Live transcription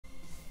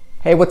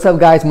Hey, what's up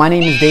guys? My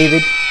name is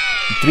David,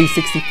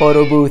 360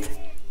 photo booth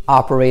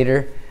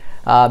operator.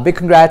 Big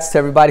congrats to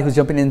everybody who's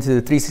jumping into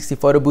the 360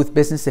 photo booth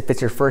business. If it's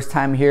your first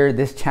time here,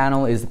 this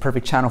channel is the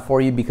perfect channel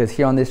for you, because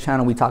here on this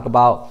channel we talk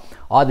about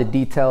all the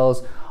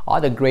details, all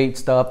the great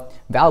stuff,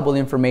 valuable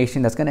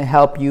information that's going to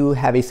help you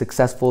have a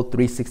successful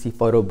 360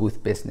 photo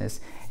booth business.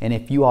 And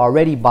if you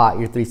already bought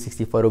your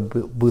 360 photo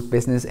booth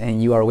business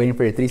and you are waiting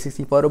for your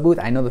 360 photo booth,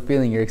 I know the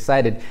feeling, you're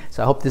excited.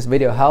 So I hope this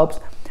video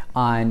helps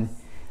on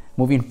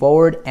moving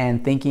forward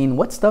and thinking,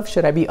 what stuff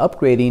should I be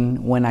upgrading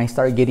when I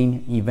start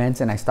getting events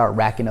and I start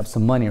racking up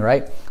some money,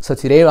 right? So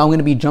today I'm going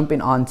to be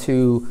jumping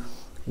onto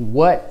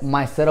what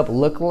my setup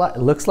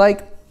looks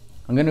like.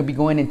 I'm going to be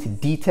going into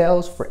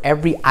details for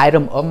every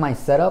item of my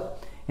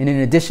setup. And in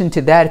addition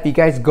to that, if you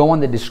guys go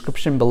on the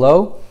description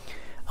below,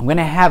 I'm going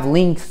to have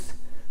links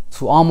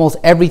to almost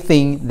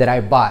everything that I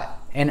bought.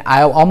 And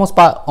I almost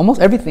bought almost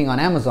everything on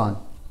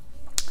Amazon.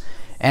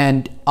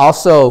 And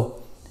also,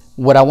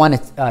 what I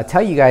want to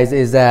tell you guys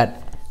is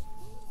that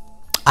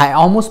I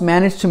almost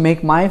managed to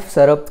make my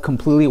setup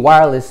completely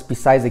wireless,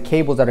 besides the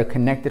cables that are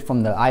connected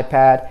from the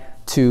iPad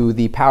to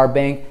the power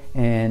bank,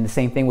 and the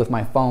same thing with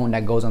my phone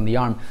that goes on the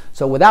arm.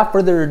 So without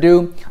further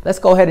ado, let's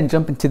go ahead and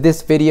jump into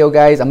this video,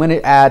 guys. I'm going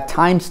to add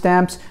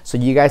timestamps so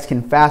you guys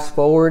can fast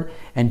forward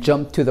and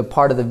jump to the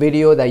part of the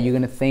video that you're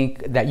going to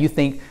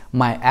think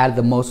might add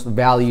the most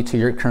value to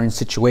your current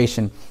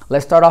situation.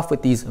 Let's start off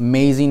with these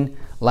amazing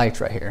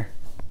lights right here.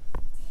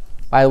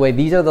 By the way,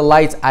 these are the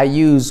lights I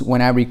use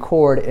when I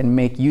record and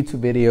make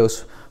YouTube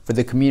videos for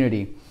the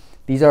community.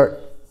 These are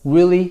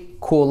really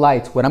cool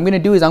lights. What I'm gonna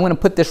do is I'm gonna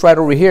put this right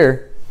over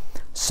here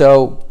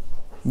so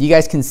you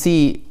guys can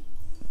see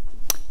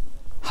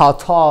how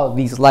tall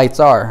these lights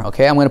are,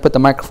 okay? I'm gonna put the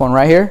microphone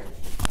right here.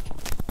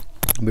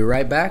 I'll be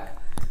right back.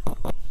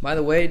 By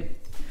the way,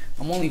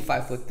 I'm only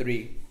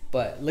 5'3",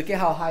 but look at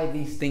how high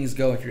these things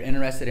go if you're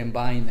interested in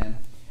buying them.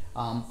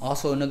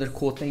 Also, another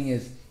cool thing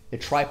is the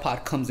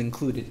tripod comes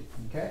included,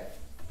 okay?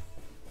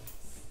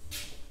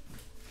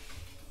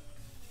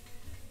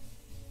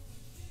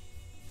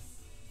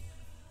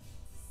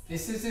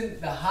 This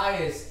isn't the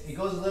highest, it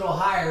goes a little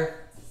higher,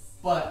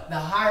 but the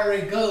higher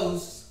it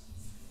goes,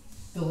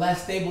 the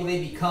less stable they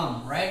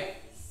become, right?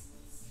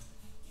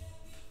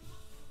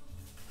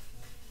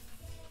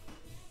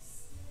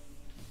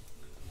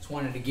 Just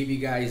wanted to give you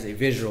guys a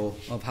visual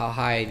of how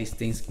high these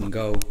things can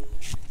go.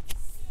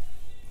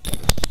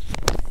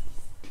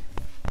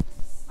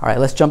 All right,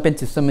 let's jump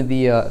into some of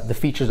the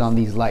features on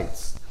these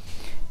lights.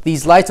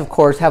 These lights, of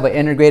course, have an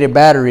integrated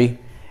battery,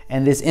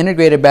 and this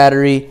integrated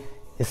battery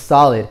is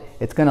solid.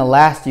 It's gonna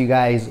last you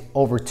guys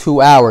over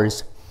 2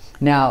 hours.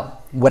 Now,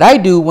 what I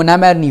do when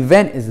I'm at an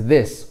event is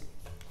this.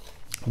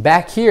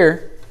 Back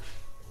here,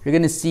 you're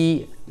gonna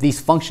see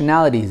these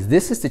functionalities.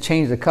 This is to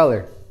change the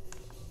color.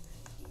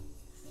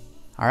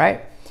 All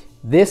right.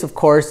 This, of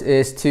course,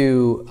 is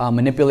to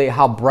manipulate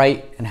how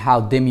bright and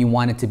how dim you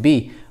want it to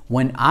be.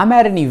 When I'm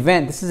at an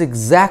event, this is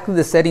exactly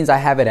the settings I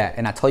have it at,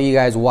 and I'll tell you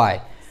guys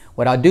why.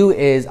 What I'll do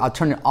is I'll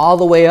turn it all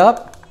the way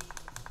up,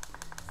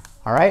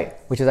 all right,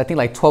 which is I think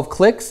like 12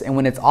 clicks, and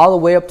when it's all the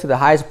way up to the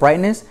highest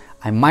brightness,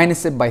 I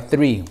minus it by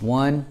 3.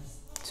 1,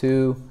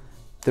 2,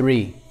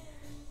 3.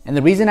 And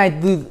the reason I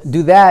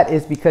do that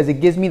is because it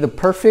gives me the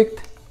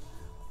perfect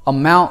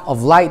amount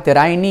of light that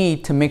I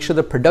need to make sure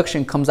the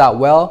production comes out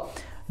well,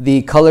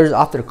 the colors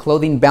off their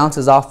clothing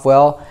bounces off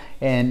well,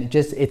 and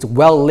just it's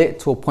well lit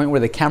to a point where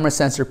the camera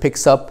sensor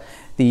picks up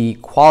the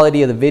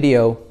quality of the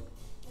video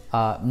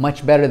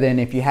much better than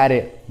if you had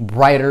it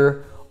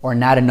brighter or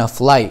not enough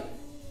light.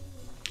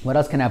 What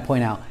else can I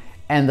point out?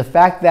 And the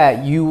fact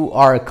that you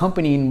are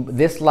accompanying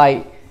this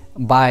light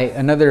by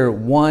another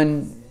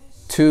 1,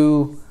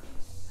 2,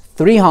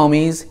 3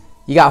 homies,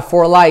 you got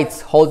 4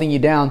 lights holding you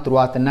down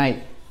throughout the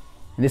night.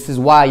 And this is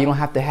why you don't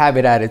have to have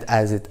it at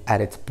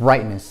its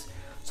brightness.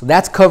 So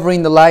that's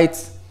covering the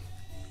lights.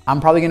 I'm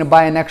probably gonna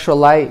buy an extra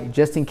light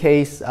just in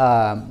case one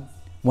of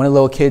the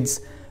little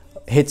kids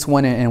hits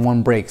one and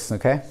one breaks,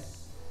 okay?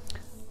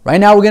 Right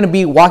now we're gonna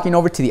be walking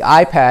over to the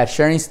iPad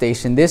sharing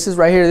station. This is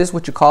right here, this is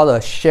what you call a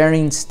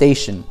sharing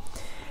station.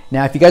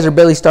 Now, if you guys are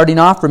barely starting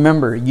off,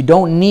 remember, you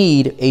don't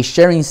need a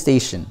sharing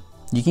station.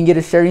 You can get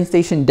a sharing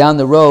station down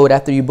the road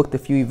after you booked a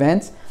few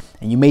events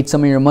and you made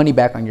some of your money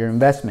back on your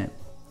investment.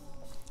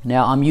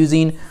 Now, I'm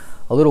using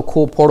a little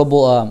cool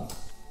portable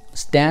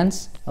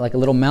stands, like a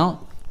little mount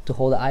to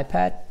hold the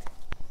iPad.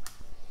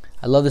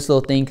 I love this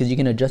little thing because you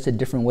can adjust it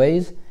different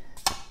ways.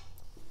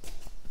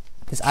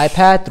 This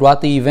iPad,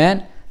 throughout the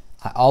event,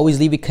 I always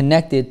leave it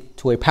connected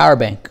to a power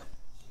bank.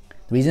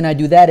 The reason I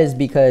do that is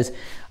because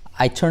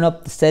I turn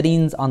up the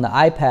settings on the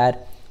iPad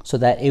so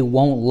that it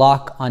won't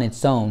lock on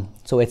its own.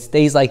 So it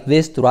stays like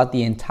this throughout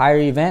the entire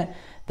event.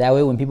 That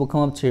way when people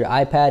come up to your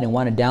iPad and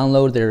want to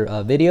download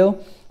their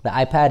video, the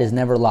iPad is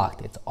never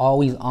locked. It's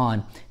always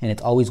on and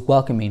it's always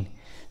welcoming.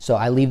 So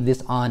I leave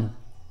this on.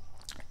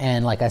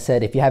 And like I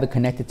said, if you have it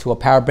connected to a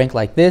power bank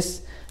like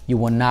this, you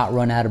will not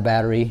run out of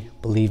battery,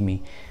 believe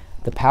me.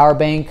 The power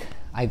bank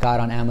I got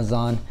on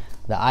Amazon.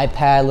 the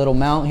iPad little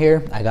mount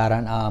here, I got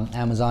on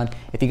Amazon.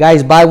 If you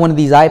guys buy one of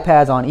these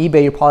iPads on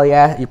eBay,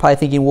 you're probably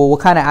thinking, well, what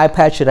kind of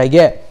iPad should I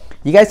get?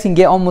 You guys can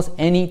get almost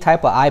any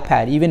type of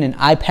iPad, even an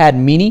iPad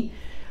mini,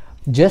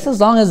 just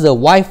as long as the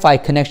Wi-Fi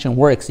connection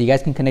works. So you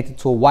guys can connect it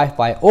to a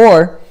Wi-Fi,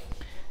 or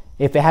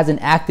if it has an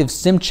active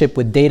SIM chip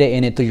with data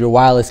in it through your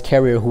wireless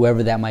carrier,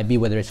 whoever that might be,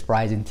 whether it's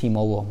Verizon,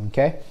 T-Mobile,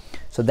 okay?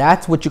 So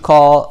that's what you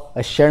call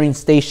a sharing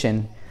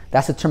station.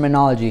 That's the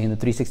terminology in the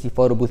 360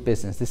 photo booth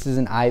business. This is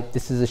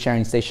a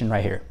sharing station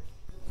right here.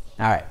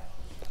 All right,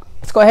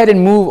 let's go ahead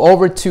and move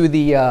over to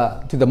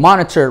the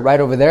monitor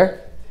right over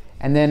there,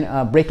 and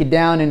then break it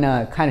down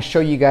and kind of show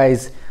you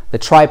guys the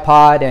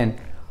tripod and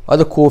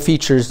other cool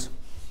features.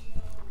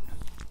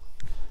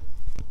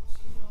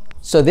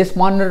 So this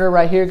monitor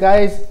right here,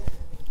 guys,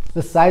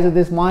 the size of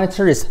this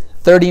monitor is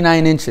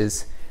 39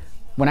 inches.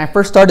 When I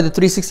first started the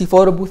 360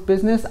 photo booth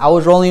business, I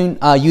was rolling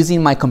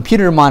using my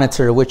computer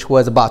monitor, which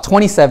was about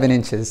 27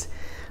 inches.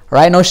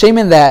 Right? No shame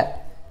in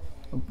that,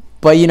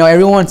 but you know,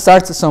 everyone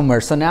starts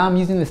somewhere. So now I'm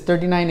using this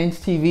 39-inch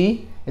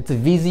TV. It's a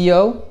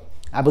VZO,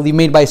 I believe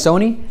made by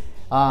Sony.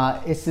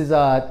 This is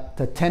the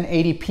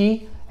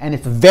 1080p, and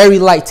it's very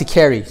light to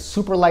carry,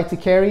 super light to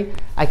carry.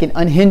 I can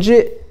unhinge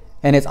it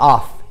and it's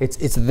off.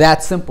 It's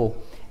that simple.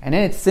 And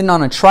then it's sitting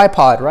on a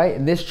tripod, right?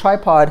 And this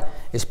tripod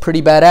is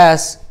pretty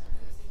badass,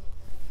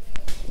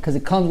 because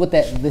it comes with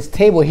this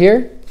table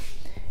here,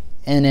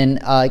 and then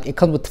it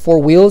comes with 4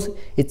 wheels.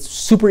 It's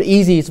super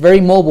easy. It's very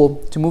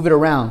mobile to move it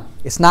around.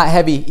 It's not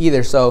heavy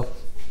either. So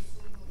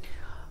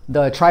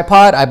the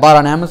tripod I bought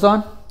on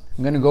Amazon.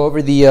 I'm gonna go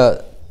over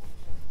the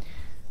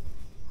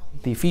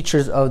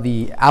features of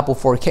the Apple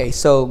 4K.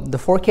 So the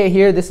 4K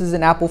here, this is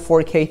an Apple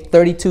 4K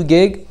 32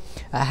 gig.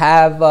 I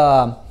have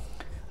a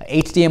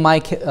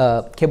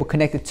HDMI cable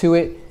connected to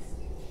it,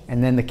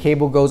 and then the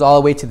cable goes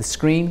all the way to the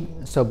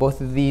screen. So both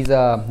of these,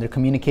 they're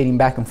communicating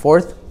back and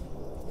forth.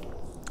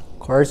 Of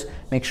course,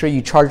 make sure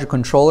you charge your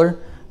controller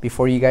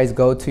before you guys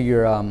go to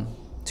your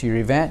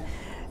event.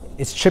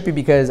 It's trippy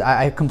because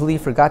I completely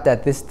forgot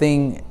that this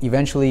thing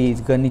eventually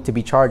is gonna need to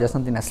be charged. That's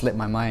something that slipped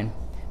my mind.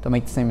 Don't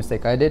make the same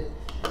mistake I did.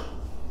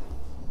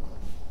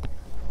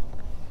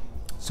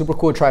 Super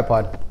cool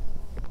tripod.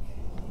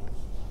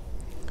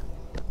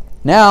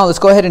 Now let's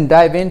go ahead and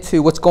dive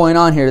into what's going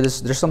on here.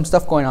 There's some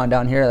stuff going on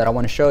down here that I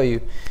want to show you.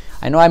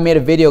 I know I made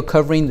a video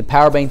covering the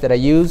power bank that I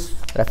use,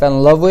 that I fell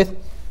in love with,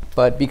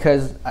 but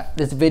because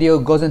this video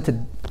goes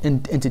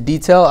into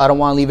detail, I don't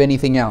want to leave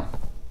anything out.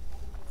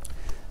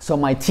 So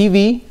my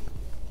TV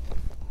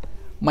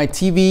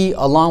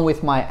along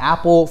with my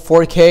Apple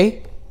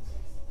 4K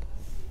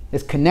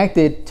is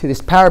connected to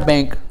this power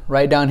bank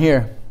right down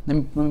here.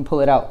 Let me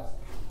pull it out.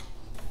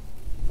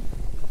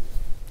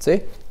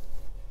 See?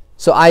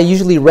 So I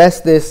usually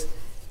rest this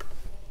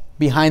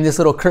behind this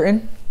little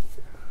curtain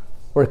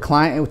where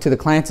to the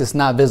clients it's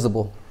not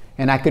visible.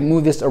 And I can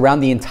move this around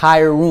the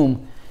entire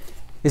room.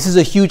 This is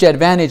a huge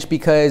advantage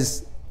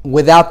because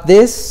without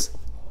this,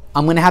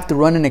 I'm gonna have to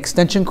run an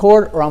extension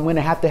cord, or I'm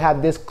gonna have to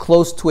have this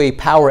close to a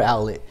power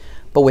outlet.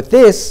 But with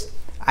this,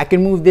 I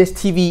can move this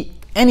TV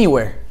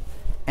anywhere,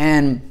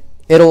 and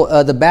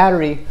the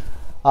battery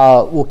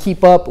will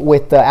keep up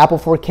with the Apple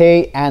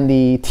 4K and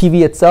the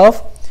TV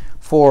itself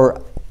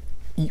for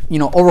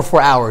over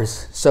 4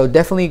 hours. So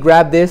definitely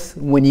grab this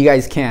when you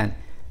guys can.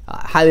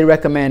 Highly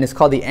recommend. It's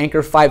called the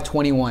Anker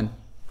 521,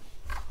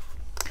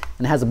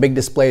 and it has a big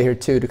display here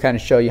too to kind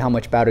of show you how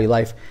much battery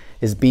life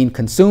is being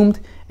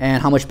consumed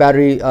and how much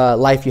battery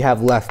life you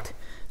have left.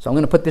 So I'm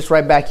going to put this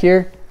right back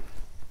here.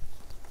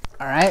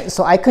 All right,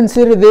 so I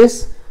consider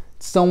this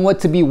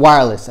somewhat to be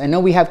wireless. I know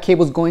we have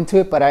cables going to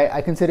it, but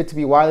I consider it to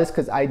be wireless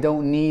because I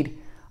don't need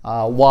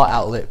a wall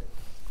outlet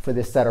for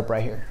this setup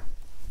right here.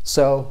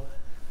 So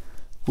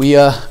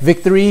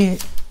victory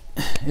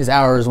is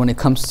ours when it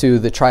comes to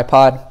the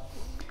tripod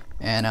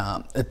and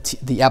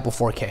the Apple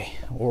 4K.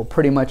 We're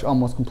pretty much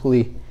almost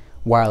completely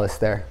wireless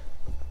there.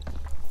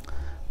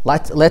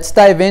 Let's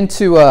dive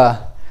into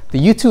the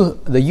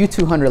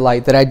U200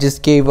 light that I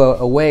just gave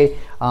away.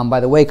 By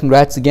the way,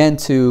 congrats again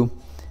to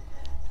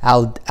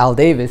Al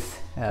Davis.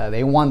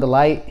 They won the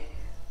light,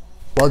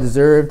 well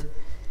deserved.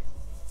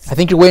 I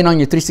think you're waiting on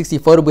your 360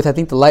 photo booth. I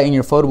think the light in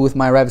your photo booth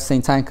might arrive at the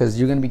same time because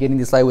you're going to be getting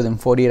this light within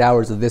 48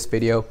 hours of this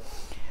video.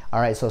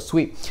 All right, so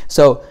sweet.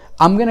 So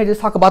I'm going to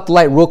just talk about the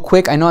light real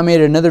quick. I know I made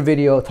another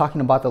video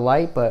talking about the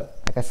light, but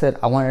like I said,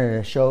 I wanted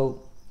to show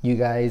you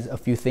guys a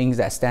few things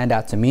that stand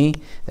out to me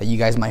that you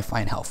guys might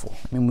find helpful.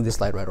 Let me move this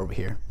light right over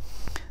here.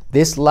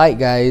 This light,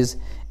 guys,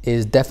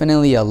 is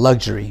definitely a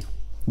luxury.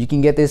 You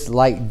can get this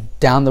light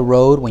down the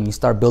road when you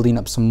start building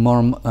up some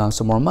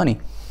more money.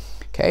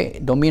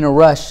 Okay, don't be in a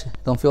rush.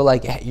 Don't feel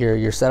like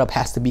your setup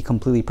has to be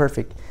completely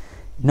perfect.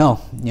 No,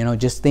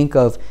 just think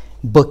of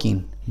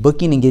booking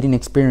and getting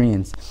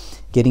experience,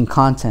 getting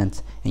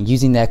content, and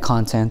using that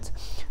content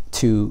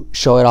to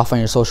show it off on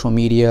your social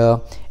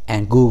media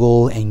and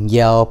Google and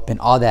Yelp and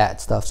all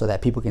that stuff, so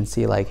that people can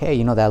see like,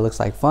 hey, that looks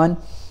like fun.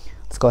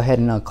 Let's go ahead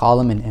and call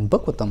them and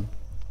book with them.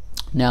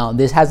 Now,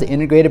 this has an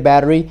integrated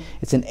battery.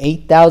 It's an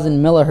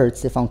 8,000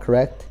 millihertz, if I'm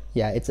correct.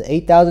 Yeah, it's an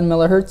 8,000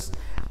 millihertz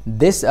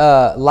This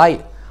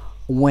light,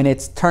 when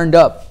it's turned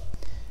up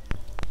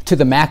to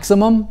the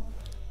maximum,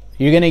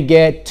 you're gonna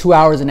get 2.5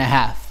 hours.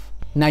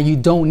 Now you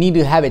don't need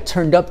to have it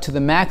turned up to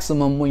the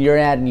maximum when you're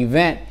at an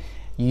event.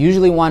 You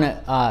usually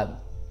wanna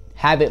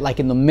have it like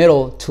in the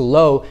middle to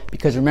low,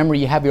 because remember,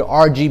 you have your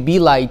RGB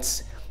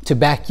lights to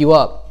back you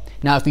up.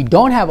 Now if you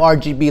don't have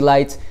RGB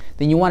lights,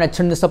 then you wanna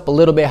turn this up a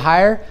little bit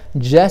higher,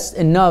 just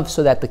enough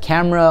so that the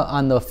camera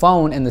on the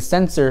phone and the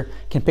sensor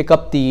can pick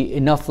up the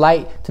enough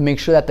light to make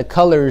sure that the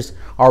colors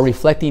are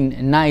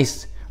reflecting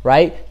nice,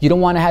 right? You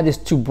don't wanna have this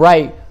too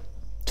bright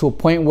to a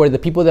point where the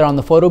people that are on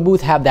the photo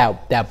booth have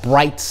that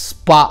bright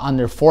spot on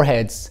their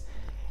foreheads,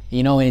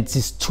 you know, and it's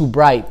just too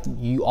bright.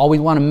 You always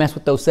want to mess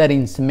with those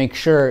settings to make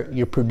sure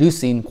you're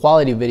producing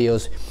quality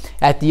videos.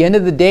 At the end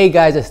of the day,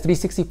 guys, as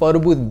 360 photo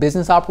booth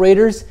business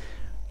operators,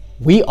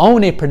 we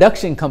own a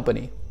production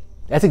company.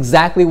 That's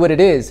exactly what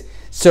it is.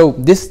 So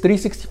this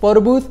 360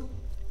 photo booth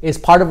is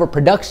part of a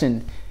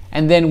production,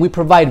 and then we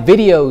provide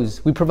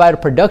videos, we provide a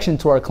production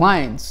to our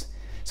clients.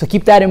 So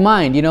keep that in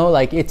mind, you know,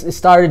 like it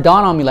started to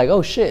dawn on me like,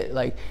 oh shit,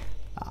 like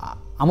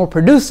I'm a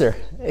producer.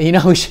 You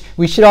know,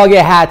 we should all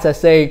get hats that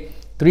say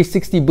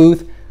 360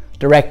 booth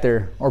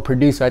director or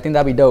producer. I think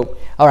that'd be dope.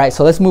 All right,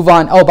 so let's move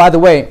on. Oh, by the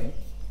way,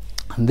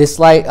 this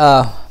light,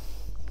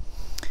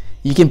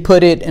 you can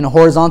put it in a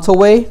horizontal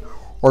way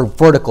or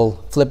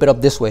vertical, flip it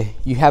up this way.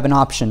 You have an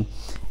option.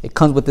 It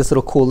comes with this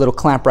little cool little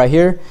clamp right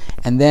here.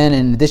 And then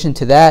in addition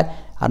to that,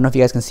 I don't know if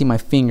you guys can see my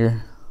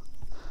finger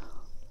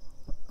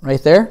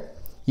right there.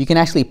 You can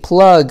actually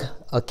plug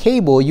a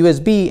cable,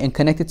 USB, and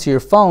connect it to your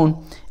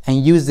phone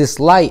and use this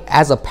light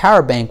as a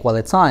power bank while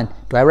it's on.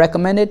 Do I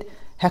recommend it?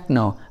 Heck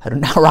no, I do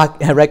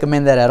not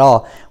recommend that at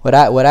all. What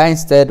I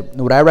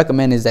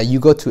recommend is that you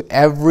go to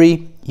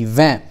every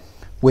event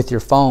with your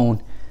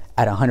phone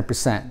at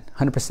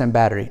 100%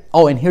 battery.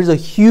 Oh, and here's a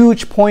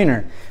huge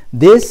pointer.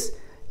 This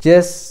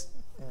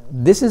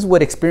is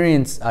what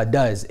experience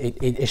does.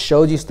 It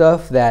shows you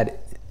stuff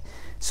that,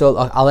 so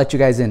I'll let you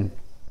guys in.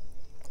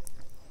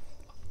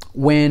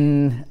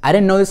 When I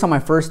didn't know this on my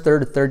first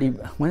 30,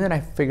 when did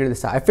I figure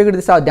this out? I figured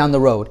this out down the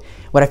road.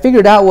 What I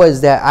figured out was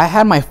that I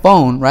had my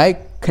phone, right,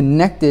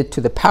 connected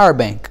to the power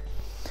bank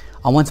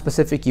on one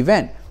specific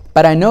event.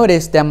 But I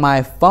noticed that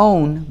my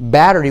phone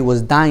battery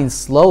was dying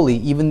slowly,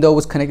 even though it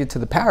was connected to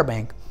the power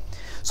bank.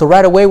 So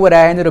right away, what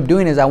I ended up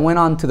doing is I went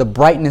on to the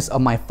brightness of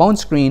my phone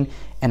screen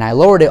and I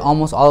lowered it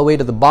almost all the way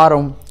to the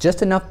bottom,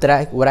 just enough that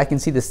I can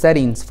see the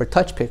settings for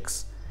touch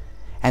picks.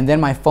 And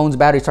then my phone's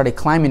battery started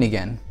climbing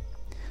again.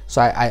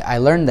 So I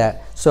learned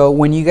that. So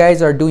when you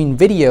guys are doing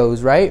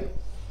videos, right,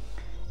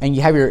 and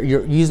you have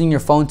you're using your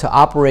phone to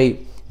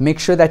operate, make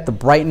sure that the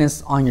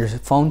brightness on your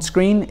phone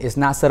screen is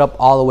not set up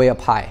all the way up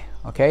high,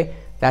 okay?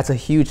 That's a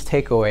huge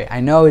takeaway.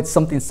 I know it's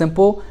something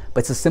simple,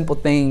 but it's the simple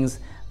things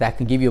that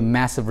can give you a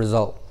massive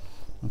result.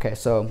 Okay,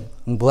 so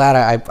I'm glad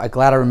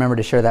I remembered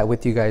to share that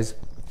with you guys.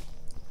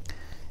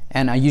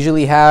 And I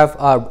usually have,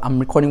 I'm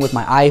recording with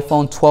my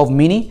iPhone 12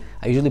 mini.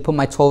 I usually put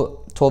my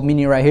 12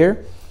 mini right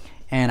here,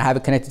 and I have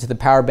it connected to the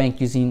power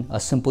bank using a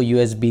simple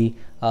USB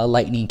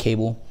lightning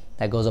cable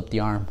that goes up the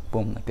arm,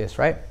 boom, like this,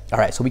 right? All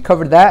right, so we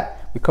covered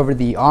that. We covered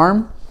the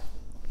arm,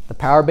 the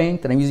power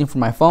bank that I'm using for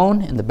my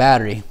phone, and the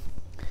battery.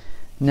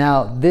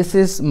 Now, this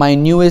is my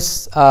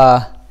newest,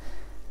 I'll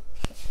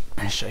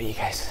show you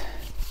guys.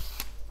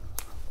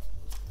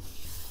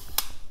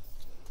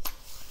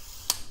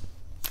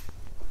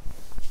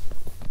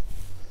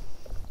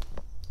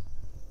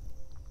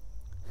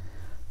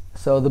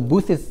 So the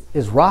booth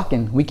is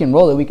rocking. We can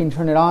roll it, we can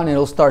turn it on, and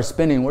it'll start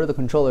spinning. Where are the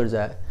controllers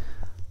at?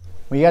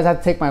 Well, you guys have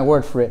to take my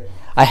word for it.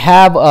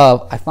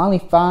 I finally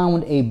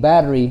found a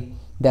battery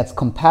that's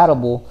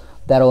compatible,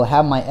 that'll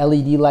have my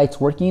LED lights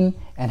working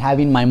and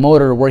having my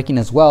motor working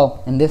as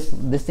well. And this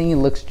thing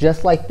looks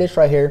just like this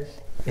right here.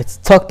 It's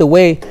tucked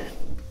away.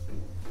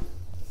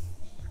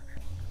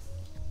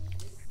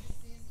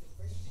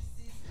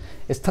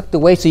 It's tucked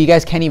away so you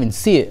guys can't even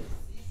see it.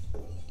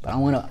 But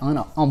I'm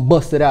gonna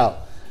bust it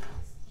out.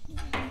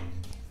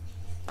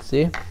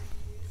 See?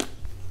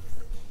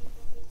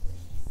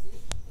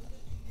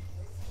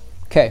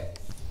 Okay,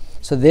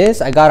 so this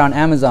I got on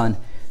Amazon.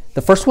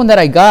 The first one that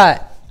I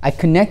got, I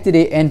connected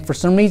it, and for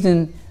some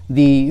reason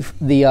the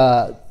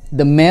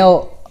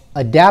male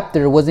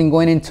adapter wasn't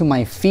going into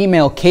my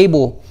female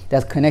cable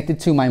that's connected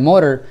to my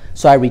motor,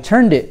 so I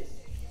returned it.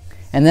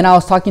 And then I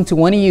was talking to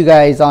one of you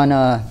guys on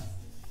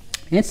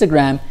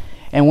Instagram,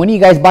 and one of you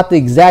guys bought the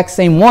exact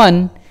same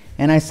one,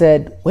 and I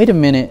said, wait a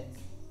minute,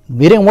 it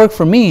didn't work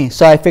for me.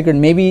 So I figured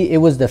maybe it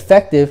was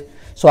defective,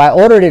 so I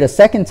ordered it a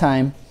second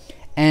time.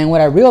 And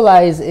what I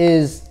realized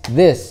is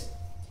this.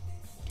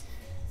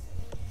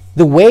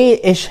 The way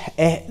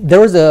there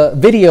was a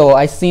video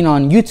I seen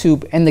on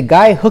YouTube, and the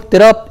guy hooked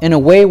it up in a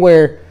way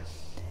where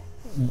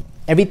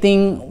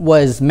everything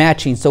was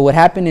matching. So what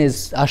happened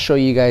is, I'll show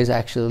you guys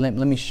actually.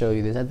 Let me show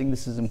you this. I think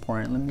this is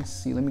important. Let me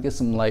see. Let me get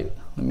some light.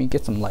 Let me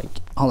get some light.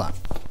 Hold on.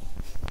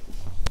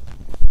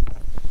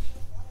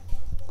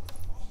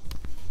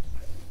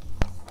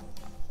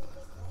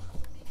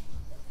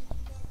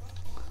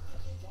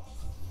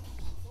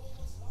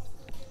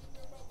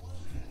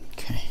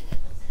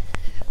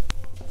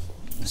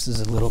 This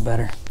is a little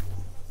better.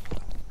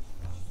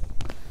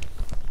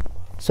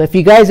 So if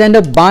you guys end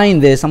up buying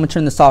this, I'm gonna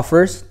turn this off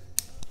first.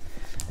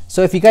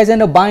 So if you guys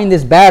end up buying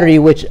this battery,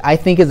 which I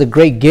think is a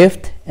great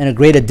gift and a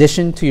great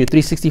addition to your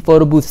 360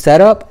 photo booth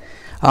setup,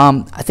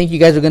 I think you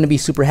guys are gonna be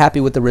super happy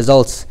with the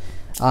results.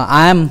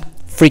 I'm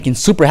freaking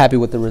super happy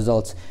with the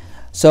results.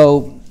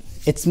 So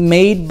it's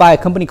made by a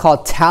company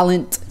called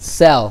Talent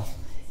Cell,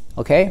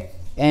 okay?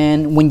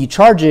 And when you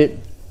charge it,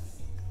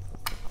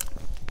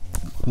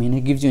 I mean,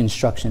 it gives you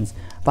instructions,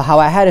 but how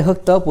I had it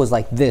hooked up was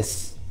like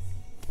this.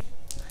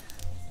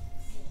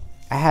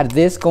 I had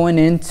this going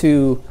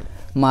into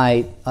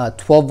my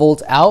 12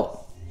 volts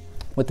out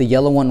with the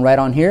yellow one right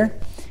on here.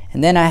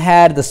 And then I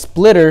had the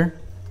splitter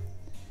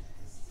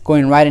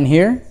going right in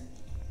here.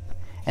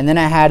 And then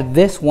I had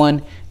this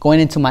one going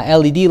into my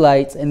LED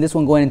lights and this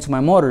one going into my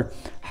motor.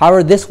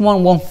 However, this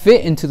one won't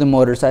fit into the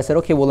motor. So I said,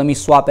 okay, well, let me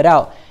swap it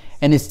out.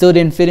 And it still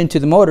didn't fit into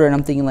the motor. And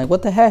I'm thinking like,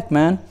 what the heck,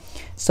 man?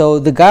 So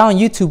the guy on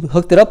YouTube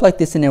hooked it up like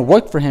this and it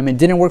worked for him. It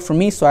didn't work for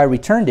me, so I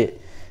returned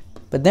it.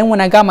 But then when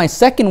I got my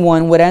second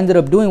one, what I ended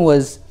up doing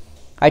was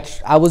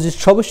I was just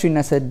troubleshooting.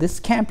 I said, this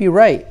can't be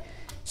right.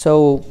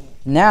 So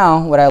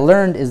now what I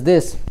learned is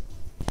this.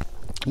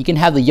 You can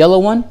have the yellow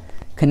one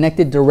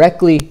connected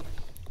directly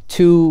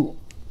to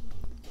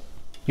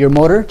your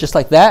motor, just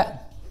like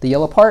that, the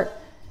yellow part.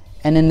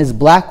 And then this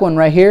black one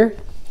right here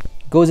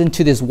goes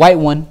into this white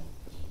one,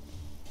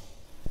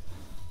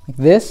 like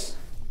this.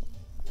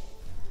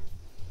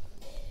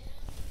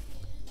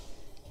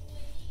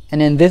 And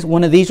then this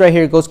one of these right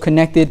here goes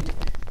connected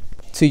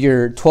to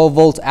your 12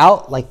 volts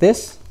out like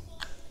this.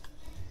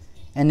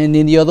 And then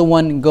the other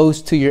one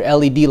goes to your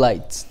LED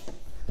lights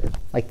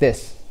like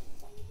this.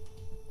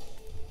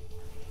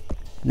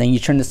 And then you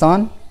turn this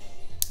on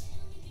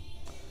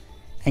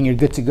and you're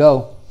good to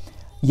go.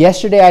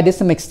 Yesterday I did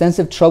some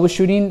extensive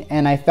troubleshooting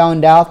and I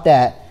found out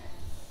that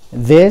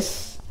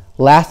this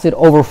lasted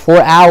over 4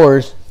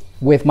 hours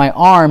with my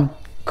arm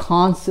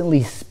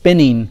constantly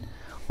spinning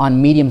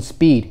on medium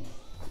speed.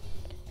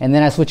 And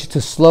then I switched it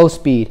to slow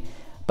speed.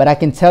 But I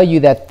can tell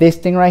you that this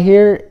thing right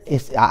here,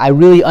 I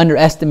really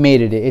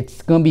underestimated it.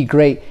 It's gonna be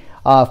great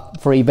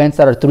for events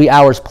that are 3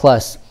 hours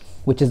plus,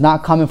 which is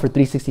not common for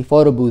 360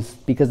 photo booths,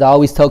 because I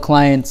always tell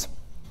clients,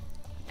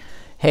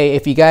 hey,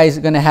 if you guys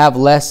are gonna have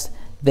less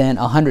than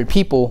 100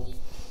 people,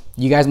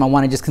 you guys might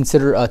wanna just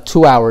consider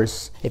 2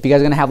 hours. If you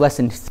guys are gonna have less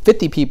than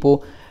 50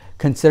 people,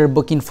 consider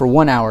booking for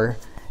 1 hour.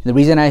 The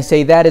reason I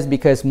say that is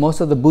because most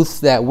of the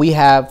booths that we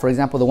have, for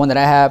example, the one that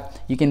I have,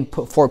 you can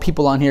put 4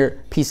 people on here,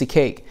 piece of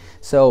cake.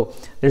 So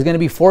there's gonna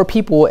be 4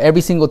 people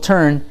every single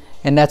turn,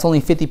 and that's only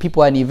 50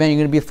 people at an event. You're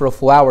gonna be for a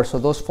full hour. So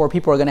those 4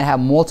 people are gonna have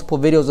multiple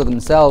videos of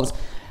themselves,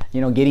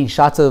 you know, getting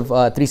shots of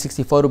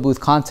 360 photo booth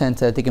content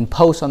that they can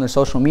post on their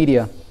social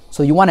media.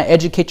 So you wanna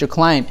educate your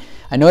client.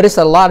 I noticed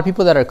that a lot of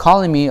people that are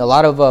calling me, a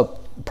lot of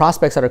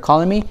prospects that are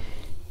calling me,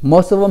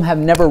 most of them have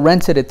never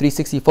rented a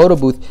 360 photo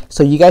booth.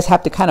 So you guys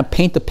have to kind of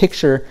paint the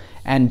picture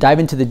and dive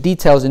into the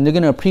details, and they're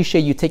gonna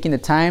appreciate you taking the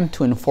time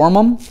to inform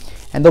them,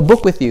 and they'll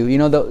book with you. You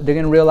know, they're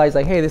gonna realize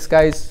like, hey, this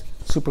guy's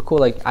super cool.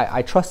 Like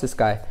I trust this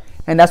guy.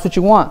 And that's what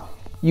you want.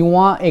 You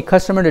want a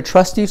customer to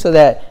trust you so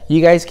that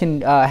you guys can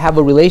have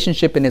a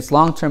relationship and it's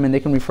long-term and they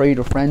can refer you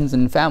to friends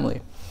and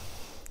family.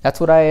 That's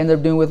what I ended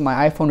up doing with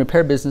my iPhone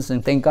repair business,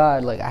 and thank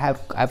God, like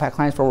I've had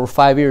clients for over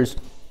 5 years.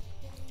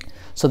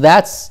 So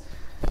that's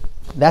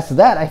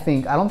that. I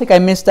think I don't think I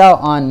missed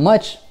out on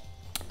much.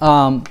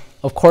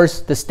 Of course,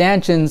 the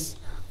stanchions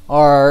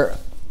are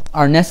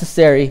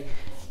necessary,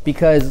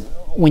 because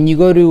when you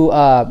go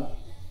to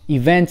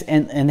events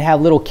and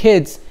have little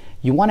kids,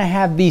 you want to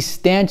have these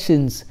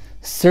stanchions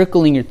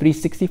circling your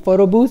 360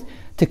 photo booth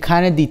to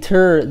kind of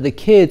deter the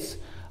kids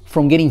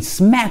from getting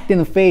smacked in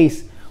the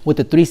face with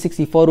the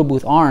 360 photo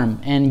booth arm.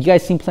 And you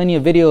guys seen plenty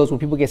of videos where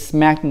people get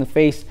smacked in the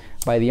face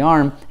by the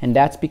arm, and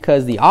that's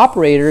because the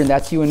operator, and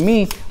that's you and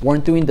me,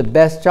 weren't doing the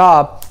best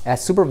job at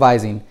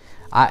supervising.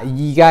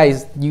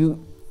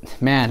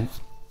 Man,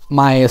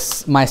 my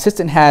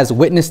assistant has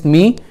witnessed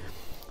me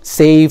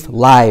save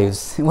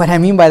lives. What I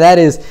mean by that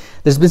is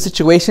there's been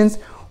situations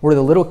where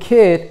the little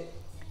kid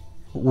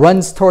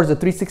runs towards the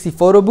 360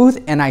 photo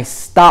booth and I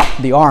stop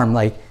the arm.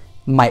 Like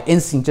my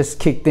instinct just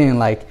kicked in,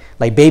 like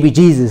baby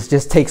Jesus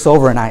just takes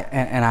over, and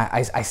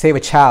I save a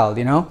child,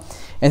 you know.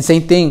 And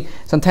same thing,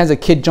 sometimes a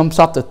kid jumps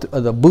off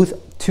the booth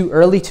too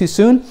early, too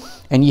soon,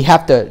 and you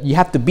have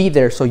to be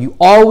there. So you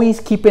always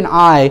keep an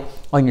eye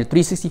on your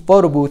 360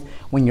 photo booth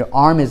when your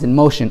arm is in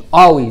motion.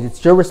 Always,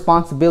 it's your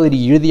responsibility.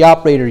 You're the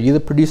operator, you're the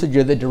producer,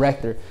 you're the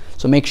director.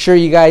 So make sure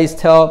you guys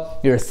tell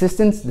your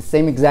assistants the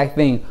same exact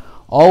thing.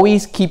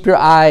 Always keep your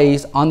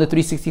eyes on the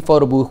 360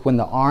 photo booth when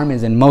the arm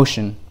is in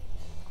motion.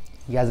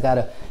 You guys are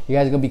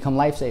gonna become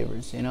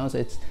lifesavers, you know. So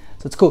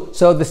it's cool.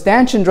 So the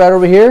stanchions right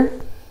over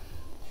here,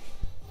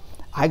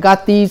 I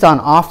got these on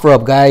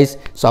OfferUp, guys.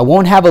 So I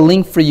won't have a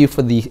link for you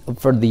for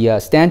the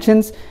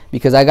stanchions,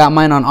 because I got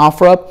mine on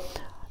OfferUp.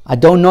 I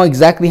don't know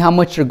exactly how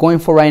much you're going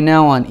for right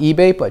now on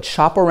eBay, but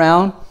shop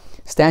around.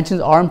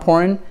 Stanchions are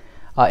important.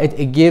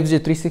 It gives your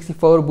 360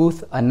 photo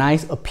booth a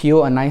nice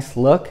appeal, a nice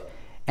look.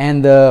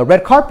 And the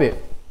red carpet,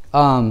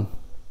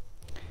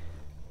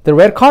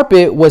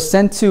 was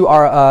sent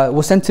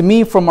to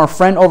me from our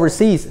friend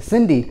overseas,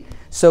 Cindy.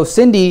 So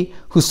Cindy,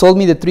 who sold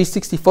me the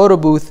 360 photo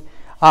booth,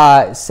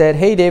 said,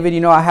 "Hey David, you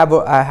know,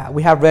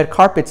 we have red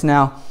carpets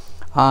now.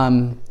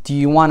 Do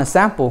you want a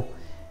sample?"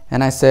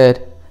 And I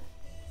said,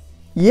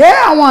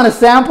 "Yeah, I want a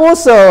sample."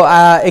 So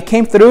it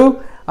came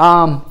through.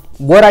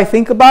 What I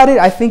think about it,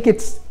 I think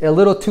it's a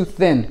little too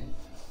thin.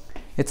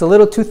 It's a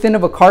little too thin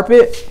of a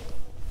carpet,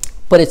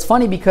 but it's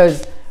funny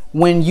because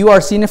when you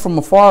are seeing it from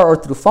afar or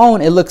through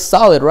phone, it looks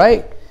solid,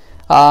 right?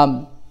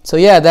 So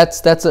yeah,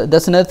 that's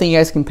another thing you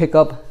guys can pick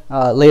up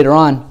later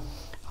on.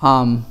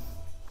 I'm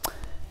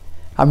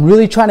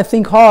really trying to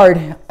think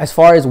hard as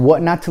far as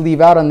what not to leave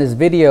out on this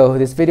video.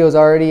 This video is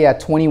already at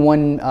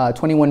 21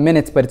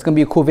 minutes, but it's gonna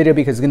be a cool video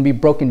because it's gonna be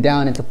broken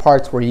down into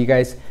parts where you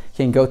guys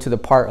can go to the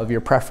part of your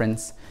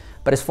preference.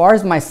 But as far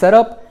as my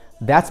setup,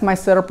 that's my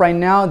setup right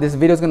now. This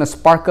video is gonna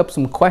spark up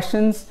some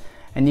questions,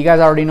 and you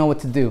guys already know what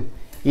to do.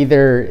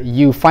 Either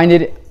you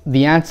find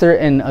the answer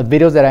in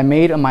videos that I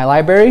made on my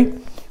library,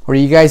 or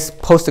you guys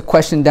post a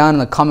question down in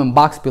the comment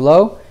box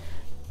below.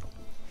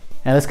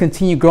 And let's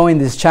continue growing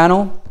this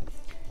channel.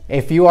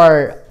 If you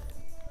are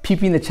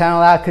peeping the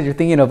channel out because you're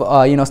thinking of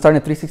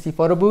starting a 360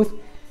 photo booth,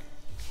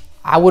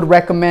 I would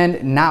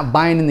recommend not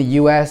buying in the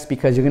US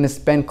because you're gonna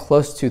spend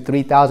close to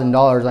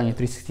 $3,000 on your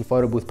 360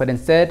 photo booth. But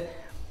instead,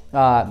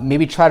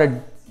 maybe try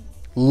to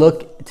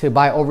look to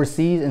buy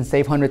overseas and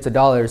save hundreds of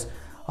dollars.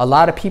 A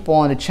lot of people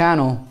on the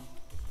channel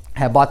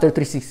have bought their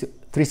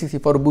 360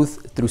 photo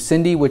booth through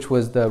Cindy, which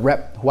was the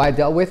rep who I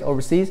dealt with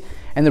overseas.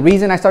 And the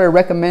reason I started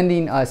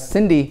recommending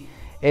Cindy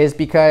is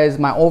because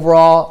my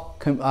overall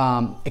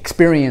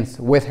experience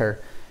with her.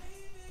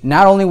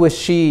 Not only was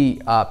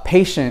she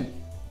patient,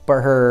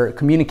 but her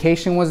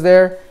communication was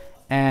there,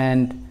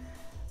 and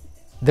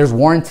there's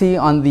warranty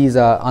on these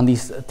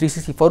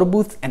 360 photo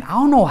booths. And I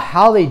don't know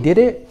how they did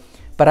it,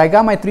 but I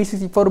got my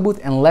 360 photo booth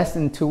in less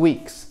than 2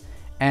 weeks,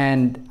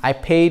 and I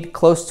paid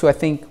close to, I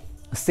think,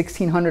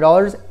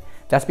 $1,600.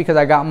 That's because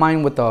I got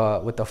mine with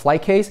the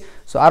flight case.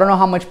 So I don't know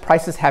how much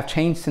prices have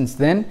changed since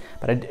then,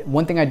 but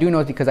one thing I do know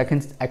is because I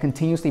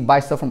continuously buy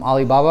stuff from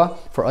Alibaba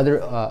for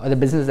other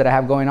businesses that I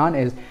have going on,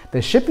 is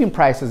the shipping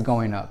price is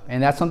going up,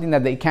 and that's something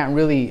that they can't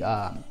really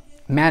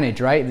manage,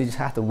 right? They just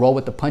have to roll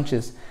with the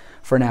punches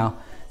for now.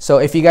 So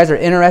if you guys are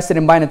interested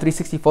in buying a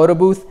 360 photo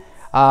booth,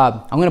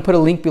 I'm gonna put a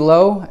link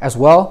below as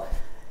well,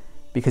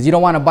 because you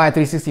don't want to buy a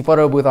 360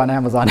 photo booth on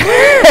Amazon.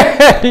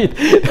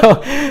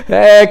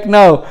 Heck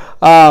no.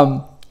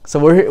 So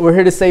we're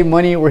here to save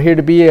money. We're here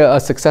to be a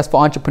successful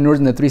entrepreneurs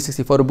in the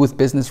 360 photo booth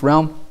business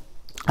realm.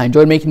 I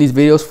enjoyed making these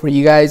videos for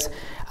you guys.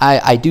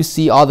 I do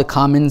see all the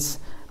comments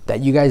that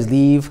you guys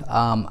leave.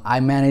 I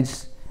manage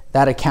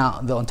that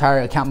account, the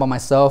entire account by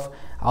myself.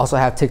 I also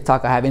have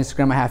TikTok, I have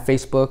Instagram, I have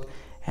Facebook.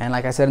 And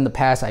like I said in the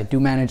past, I do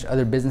manage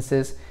other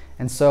businesses.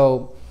 And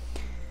so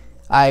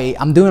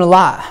I'm doing a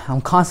lot.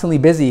 I'm constantly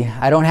busy.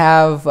 I don't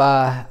have,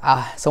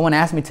 someone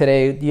asked me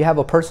today, do you have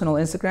a personal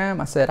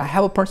Instagram? I said, I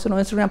have a personal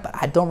Instagram, but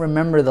I don't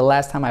remember the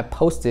last time I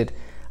posted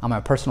on my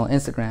personal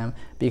Instagram,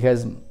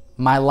 because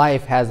my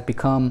life has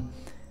become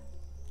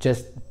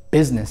just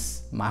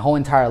business my whole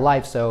entire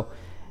life. So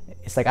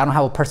it's like I don't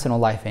have a personal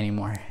life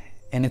anymore.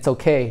 And it's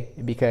okay,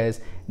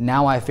 because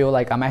now I feel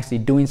like I'm actually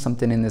doing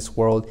something in this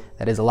world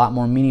that is a lot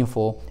more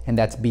meaningful, and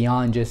that's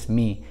beyond just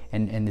me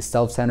and the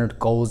self-centered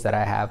goals that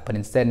I have. But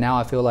instead now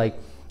I feel like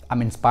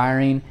I'm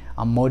inspiring,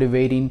 I'm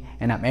motivating,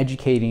 and I'm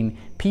educating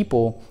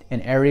people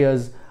in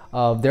areas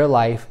of their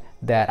life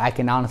that I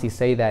can honestly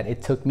say that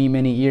it took me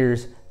many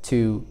years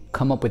to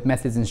come up with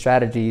methods and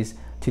strategies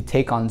to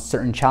take on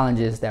certain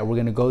challenges that we're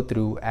gonna go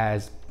through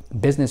as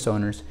business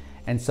owners.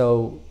 And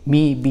so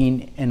me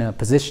being in a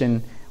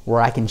position where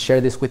I can share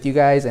this with you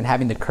guys and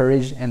having the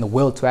courage and the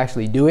will to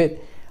actually do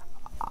it,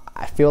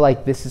 I feel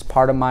like this is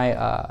part of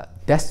my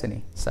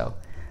destiny. So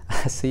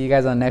see you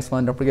guys on the next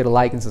one. Don't forget to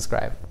like and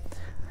subscribe.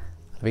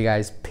 Love you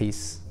guys.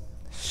 Peace.